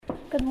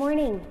Good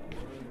morning,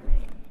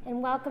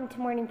 and welcome to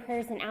morning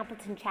prayers in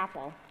Appleton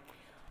Chapel.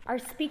 Our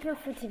speaker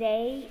for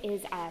today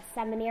is a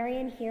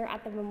seminarian here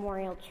at the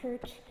Memorial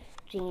Church,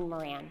 Jane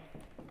Moran.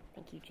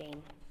 Thank you,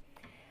 Jane.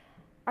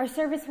 Our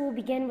service will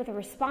begin with a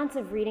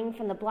responsive reading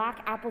from the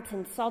Black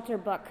Appleton Psalter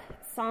book,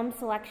 Psalm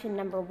selection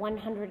number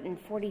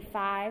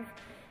 145,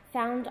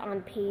 found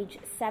on page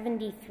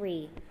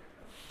 73.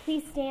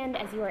 Please stand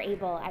as you are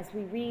able as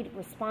we read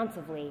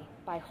responsively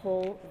by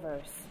whole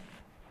verse.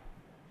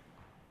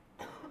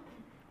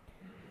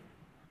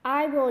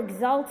 I will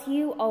exalt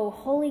you, O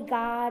holy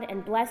God,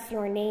 and bless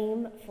your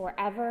name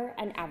forever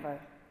and ever.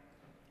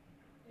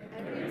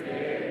 Every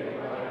day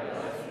will I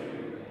bless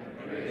you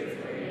and praise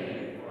your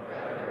name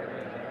forever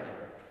and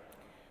ever.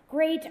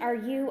 Great are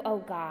you, O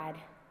God,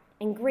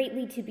 and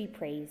greatly to be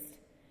praised.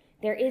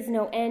 There is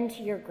no end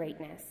to your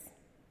greatness.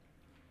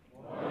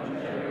 One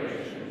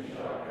generation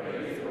shall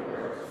praise your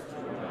works to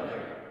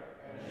another,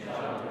 and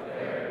shall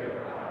declare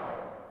your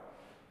power.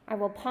 I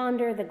will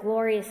ponder the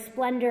glorious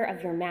splendor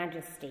of your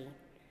majesty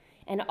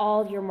and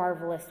all your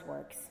marvelous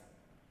works.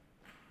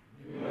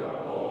 You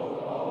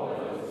uphold all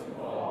those who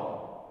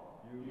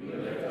fall. You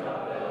lift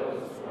up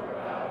those who are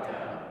bowed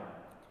down.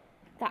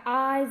 The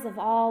eyes of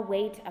all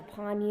wait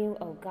upon you,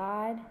 O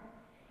God,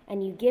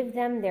 and you give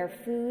them their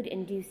food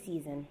in due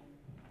season.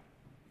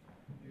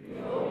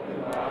 You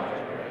open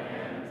wide your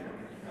hand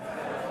and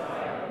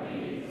satisfy the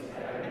needs of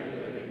every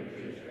living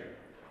creature.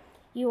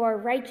 You are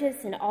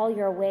righteous in all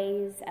your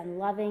ways and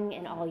loving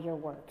in all your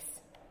works.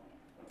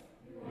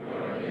 You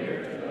are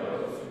near to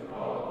those who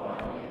call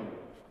upon you,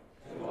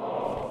 to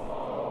all who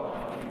call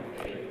upon you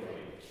faithfully.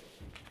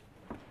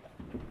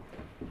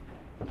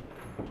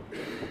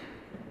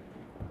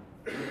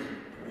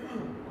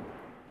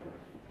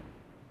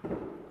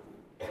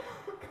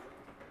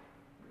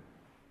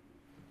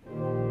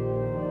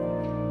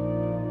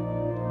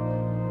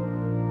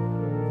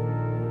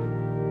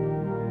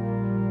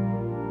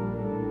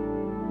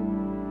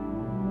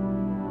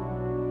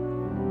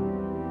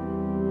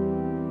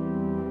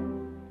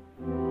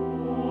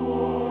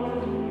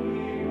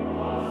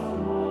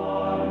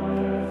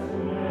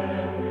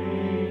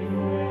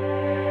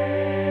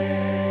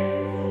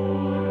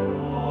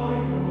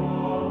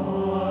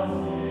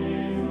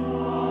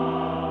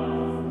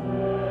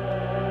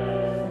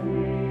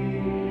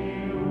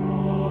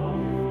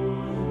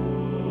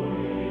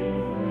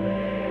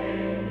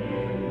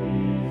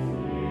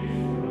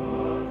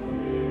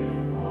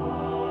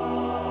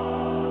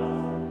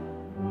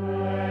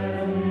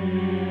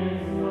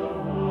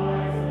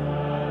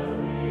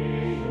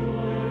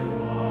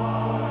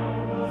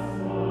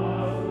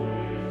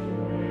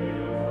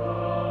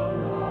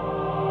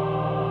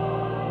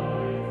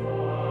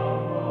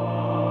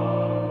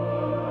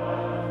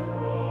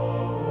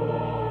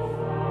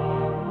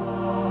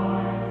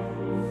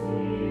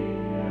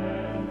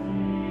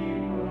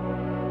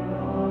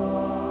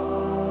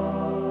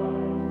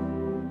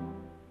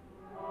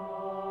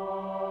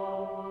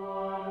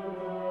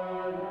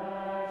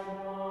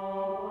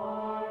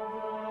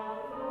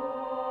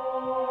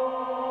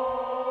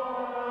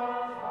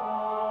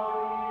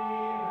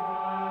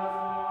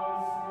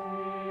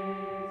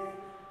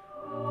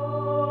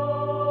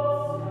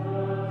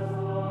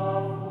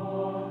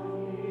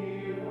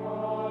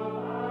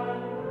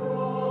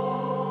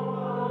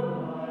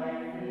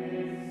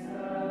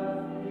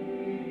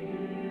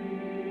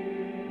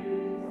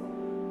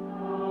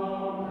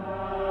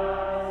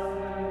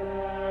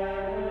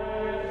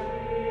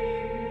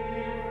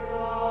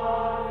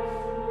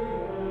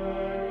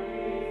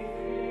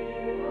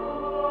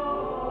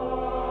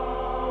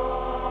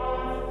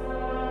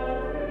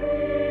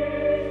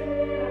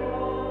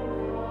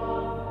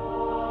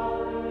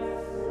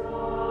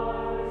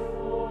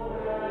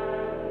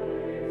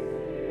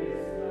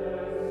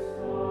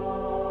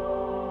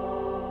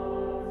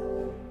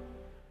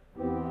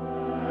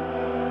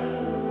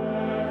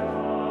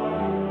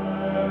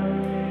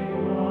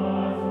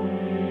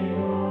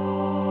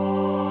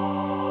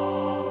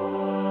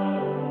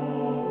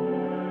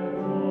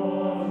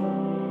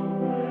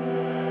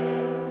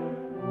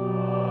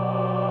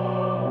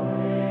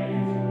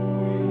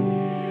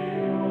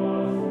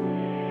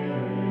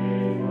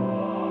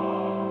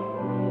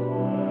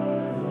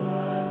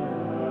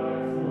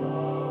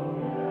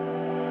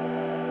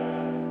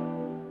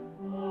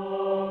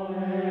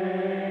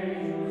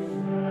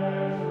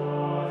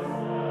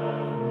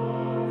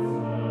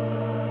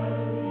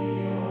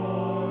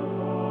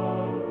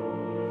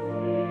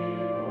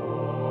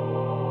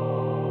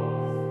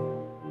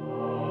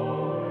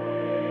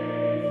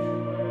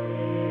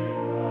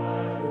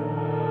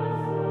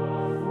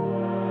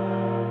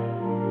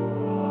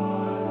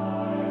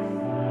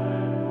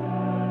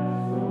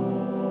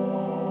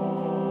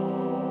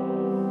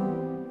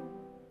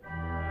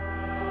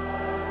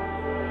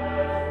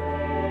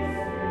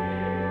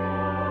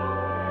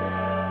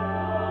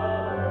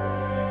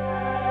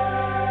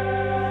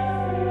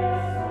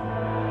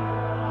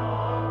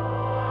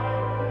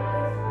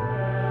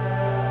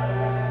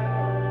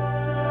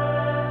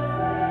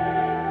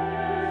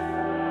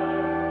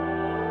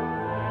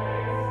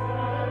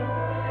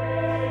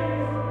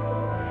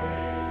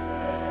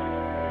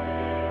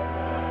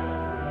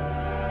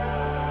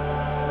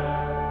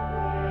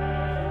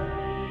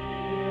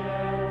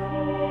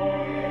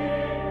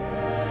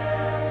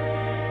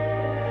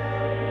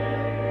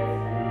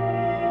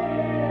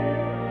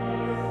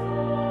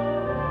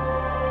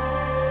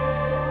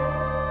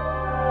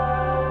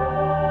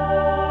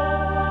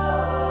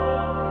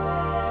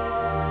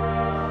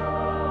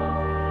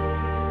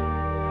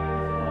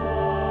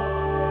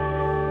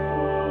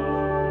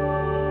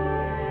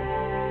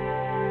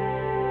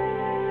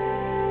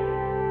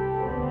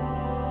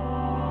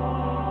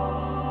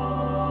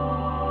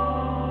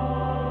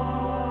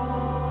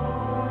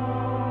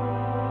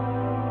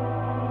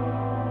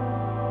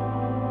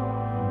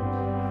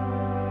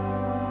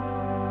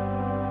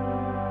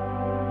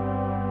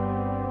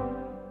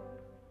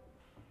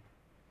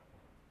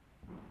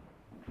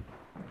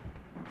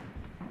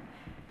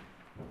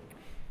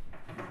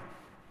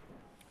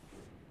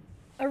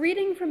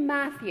 reading from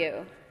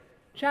Matthew,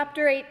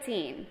 chapter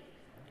 18,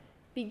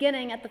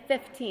 beginning at the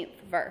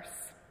 15th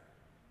verse.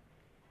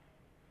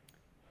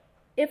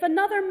 If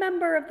another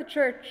member of the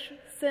church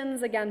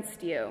sins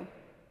against you,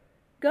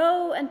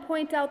 go and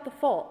point out the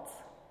fault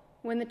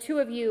when the two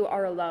of you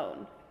are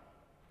alone.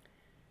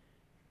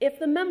 If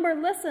the member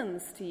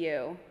listens to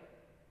you,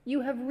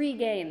 you have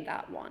regained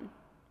that one.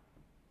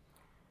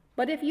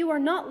 But if you are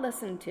not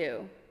listened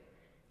to,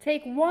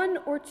 take one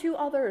or two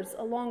others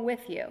along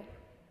with you,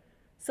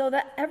 so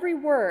that every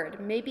word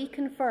may be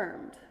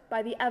confirmed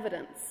by the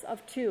evidence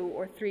of 2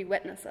 or 3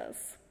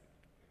 witnesses.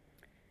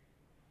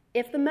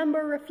 If the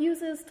member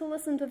refuses to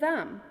listen to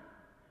them,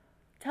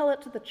 tell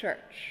it to the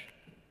church.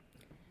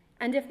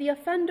 And if the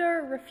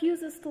offender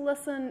refuses to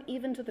listen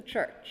even to the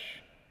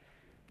church,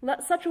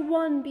 let such a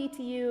one be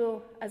to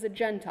you as a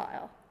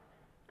Gentile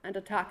and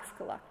a tax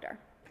collector.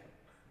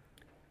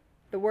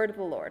 The word of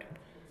the Lord.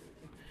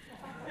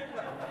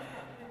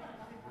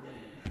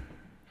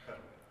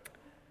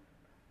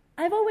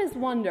 I've always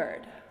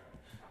wondered,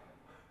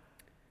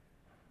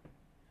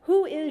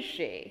 who is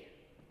she,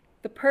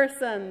 the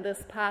person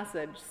this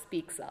passage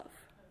speaks of?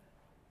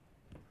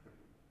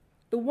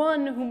 The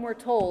one whom we're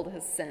told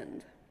has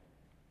sinned.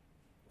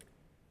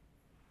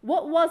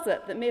 What was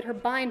it that made her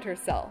bind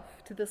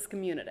herself to this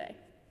community?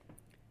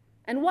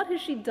 And what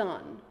has she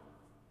done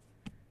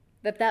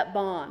that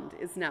bond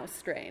is now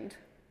strained?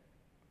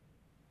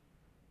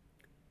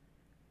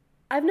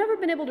 I've never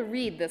been able to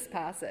read this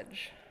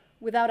passage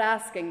without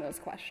asking those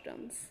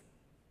questions.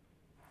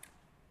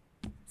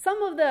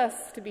 Some of this,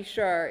 to be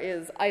sure,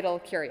 is idle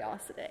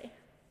curiosity.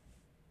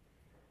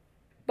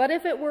 But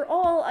if it were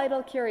all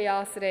idle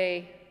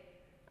curiosity,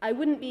 I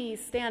wouldn't be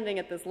standing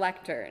at this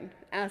lectern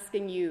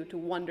asking you to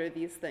wonder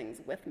these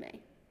things with me.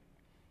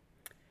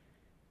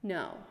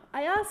 No,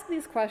 I ask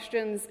these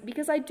questions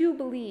because I do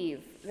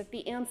believe that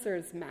the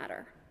answers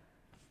matter.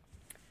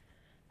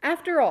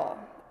 After all,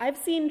 I've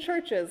seen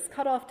churches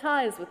cut off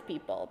ties with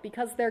people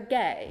because they're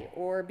gay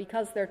or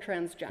because they're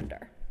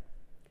transgender.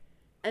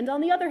 And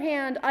on the other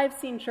hand, I've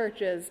seen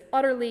churches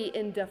utterly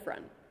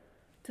indifferent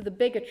to the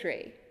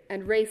bigotry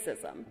and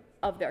racism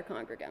of their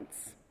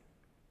congregants.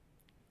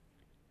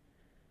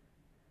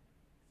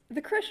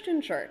 The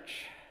Christian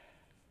church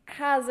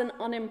has an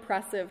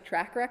unimpressive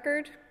track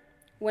record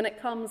when it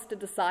comes to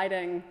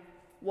deciding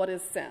what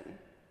is sin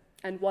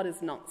and what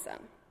is not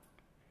sin.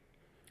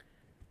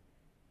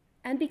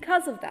 And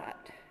because of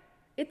that,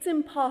 it's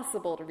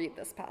impossible to read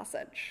this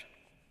passage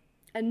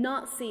and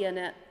not see in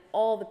it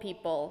all the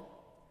people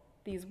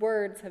these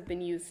words have been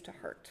used to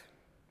hurt.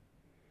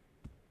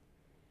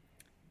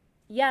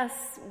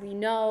 Yes, we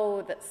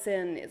know that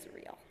sin is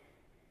real.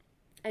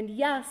 And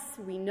yes,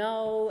 we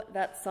know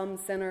that some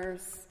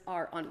sinners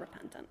are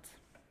unrepentant.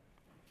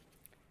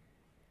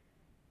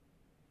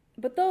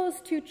 But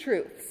those two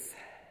truths,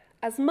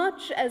 as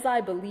much as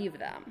I believe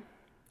them,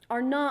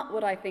 are not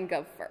what I think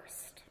of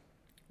first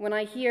when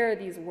I hear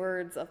these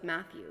words of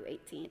Matthew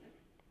 18.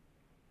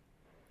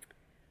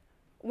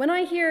 When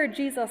I hear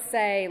Jesus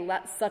say,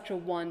 "Let such a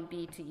one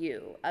be to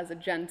you as a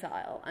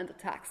Gentile and a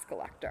tax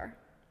collector,"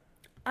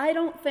 I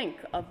don't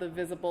think of the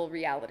visible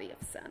reality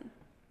of sin.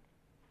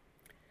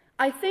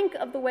 I think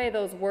of the way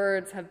those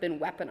words have been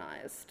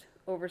weaponized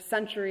over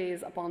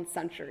centuries upon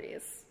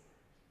centuries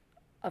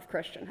of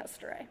Christian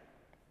history.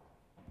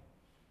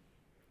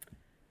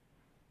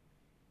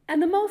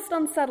 And the most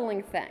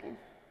unsettling thing,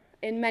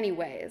 in many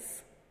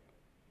ways,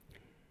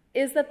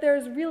 is that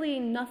there's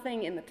really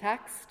nothing in the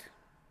text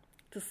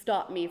to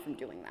stop me from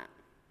doing that.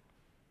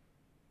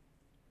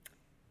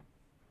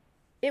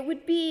 It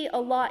would be a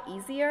lot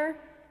easier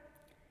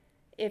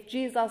if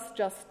Jesus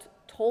just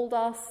told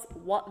us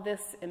what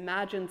this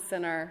imagined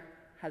sinner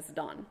has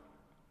done.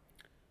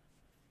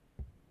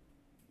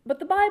 But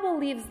the Bible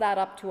leaves that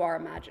up to our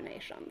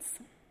imaginations.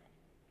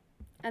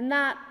 And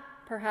that,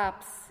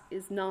 perhaps,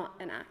 is not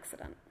an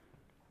accident.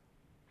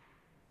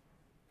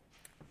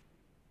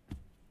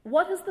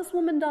 What has this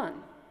woman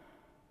done?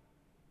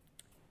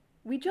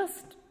 We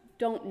just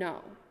don't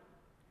know.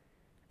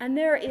 And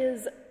there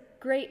is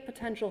great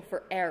potential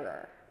for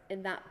error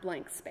in that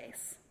blank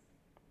space.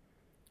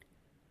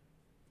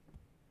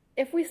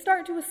 If we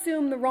start to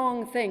assume the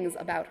wrong things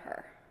about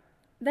her,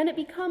 then it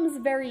becomes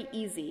very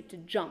easy to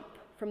jump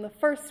from the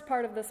first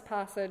part of this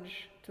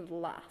passage to the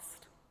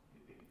last.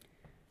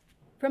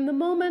 From the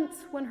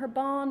moment when her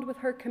bond with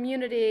her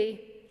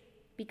community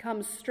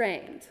becomes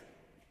strained,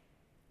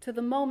 to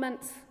the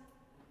moment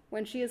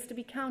when she is to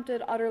be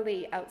counted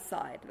utterly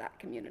outside that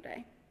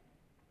community.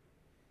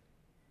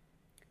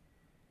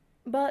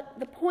 But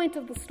the point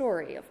of the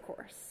story, of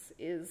course,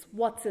 is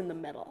what's in the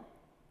middle,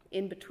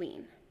 in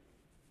between.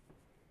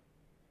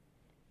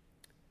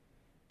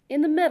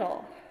 In the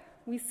middle,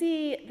 we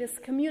see this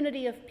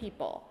community of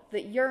people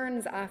that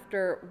yearns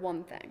after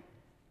one thing: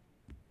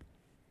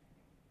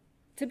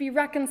 to be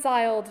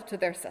reconciled to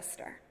their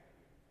sister.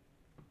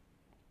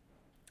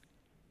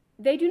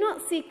 They do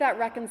not seek that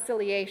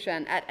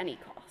reconciliation at any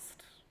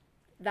cost.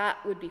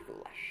 That would be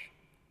foolish.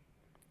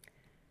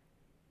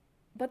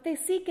 But they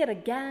seek it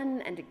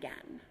again and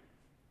again,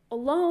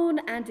 alone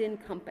and in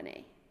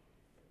company,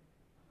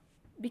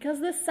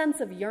 because this sense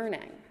of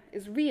yearning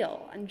is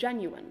real and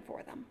genuine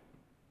for them.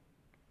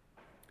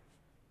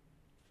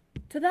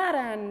 To that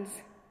end,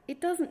 it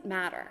doesn't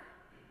matter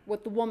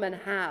what the woman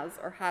has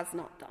or has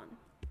not done.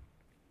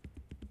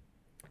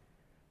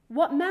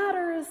 What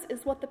matters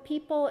is what the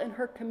people in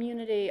her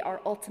community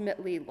are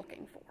ultimately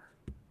looking for.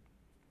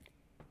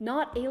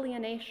 Not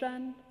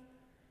alienation,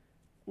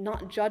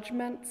 not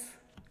judgment,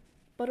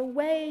 but a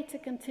way to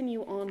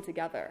continue on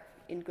together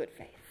in good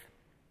faith.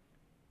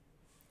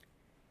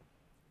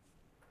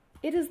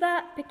 It is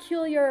that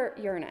peculiar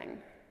yearning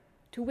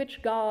to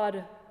which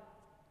God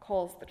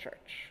calls the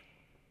church.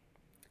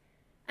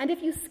 And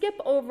if you skip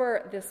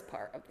over this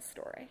part of the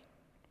story,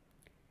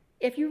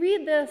 if you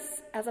read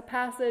this as a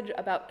passage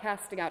about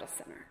casting out a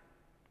sinner,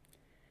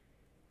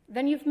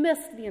 then you've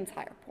missed the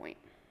entire point.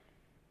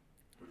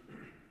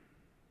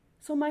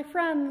 So, my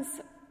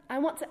friends, I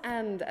want to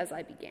end as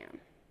I began,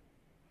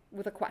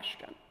 with a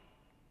question.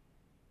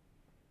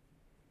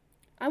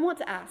 I want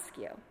to ask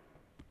you,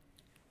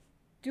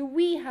 do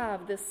we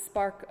have this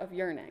spark of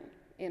yearning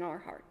in our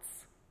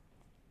hearts?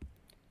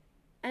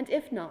 And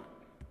if not,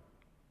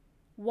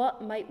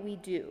 what might we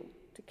do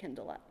to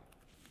kindle it?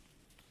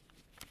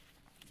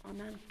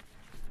 Amen.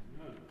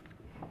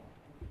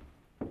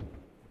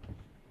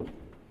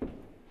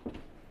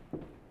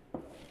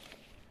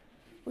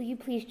 Will you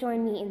please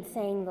join me in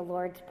saying the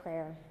Lord's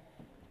Prayer?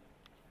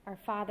 Our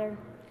Father,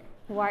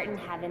 who art in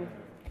heaven,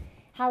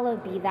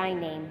 hallowed be thy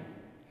name.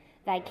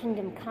 Thy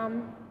kingdom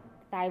come,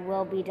 thy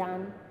will be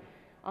done,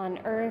 on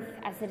earth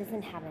as it is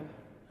in heaven.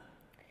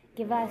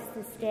 Give us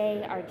this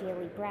day our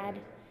daily bread,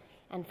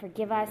 and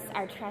forgive us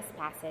our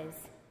trespasses,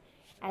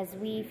 as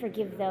we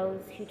forgive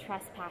those who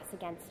trespass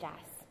against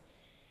us.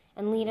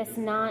 And lead us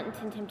not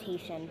into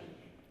temptation,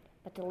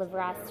 but deliver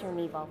us from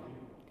evil.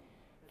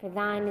 For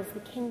thine is the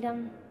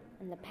kingdom,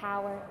 and the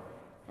power,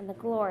 and the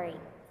glory,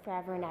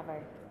 forever and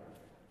ever.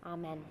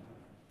 Amen.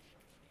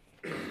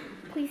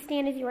 Please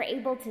stand as you are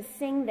able to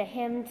sing the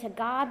hymn, To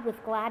God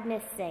with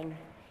Gladness Sing,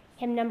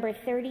 hymn number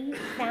 30,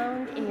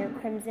 found in your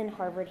Crimson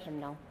Harvard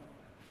hymnal.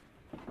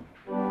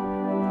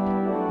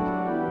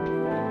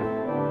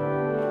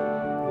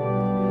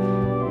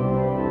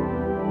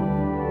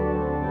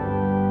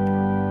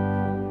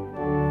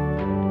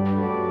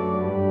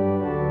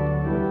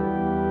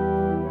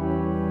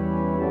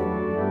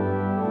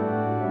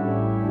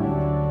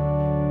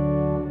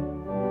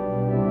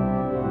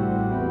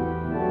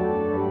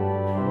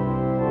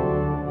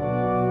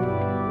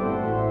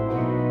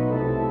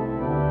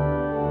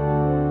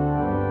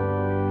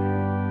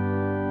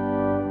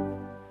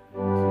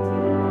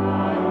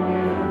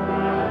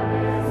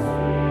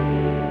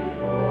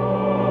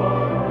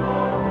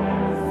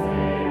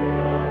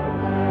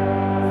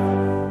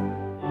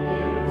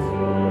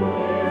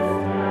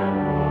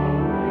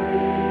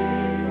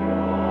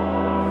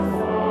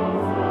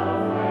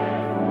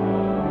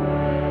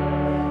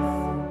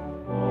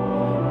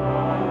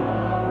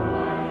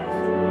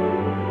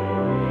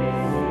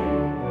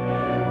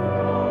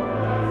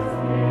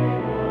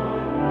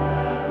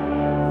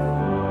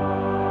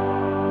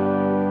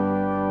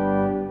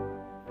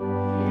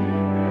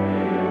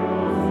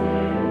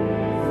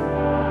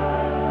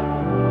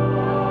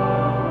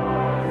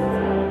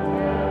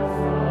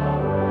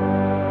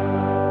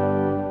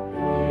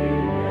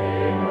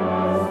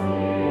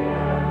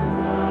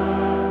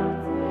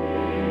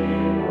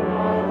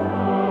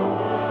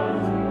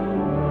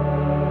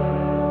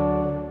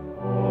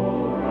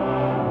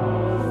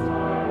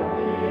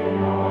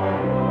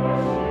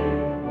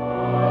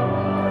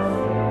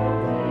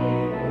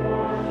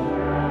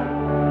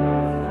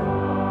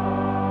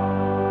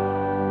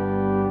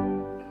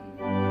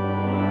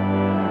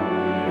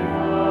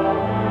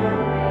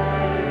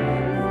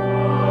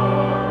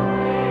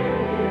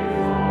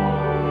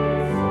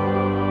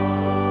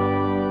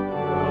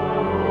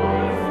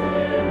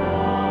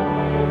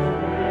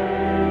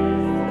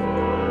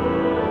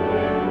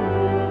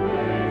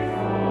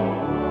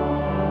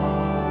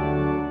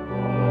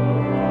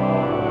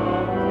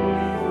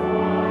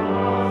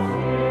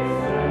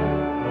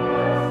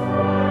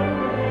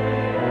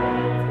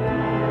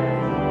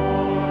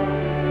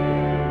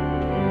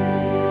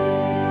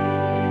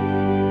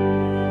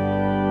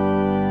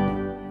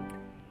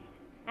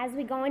 As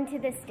we go into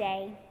this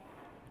day,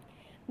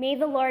 may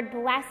the Lord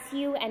bless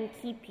you and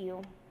keep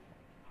you.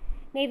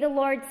 May the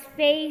Lord's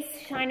face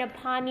shine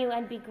upon you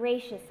and be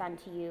gracious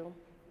unto you.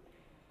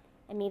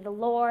 And may the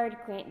Lord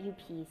grant you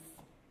peace.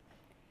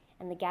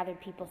 And the gathered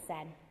people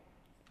said,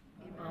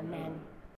 Amen.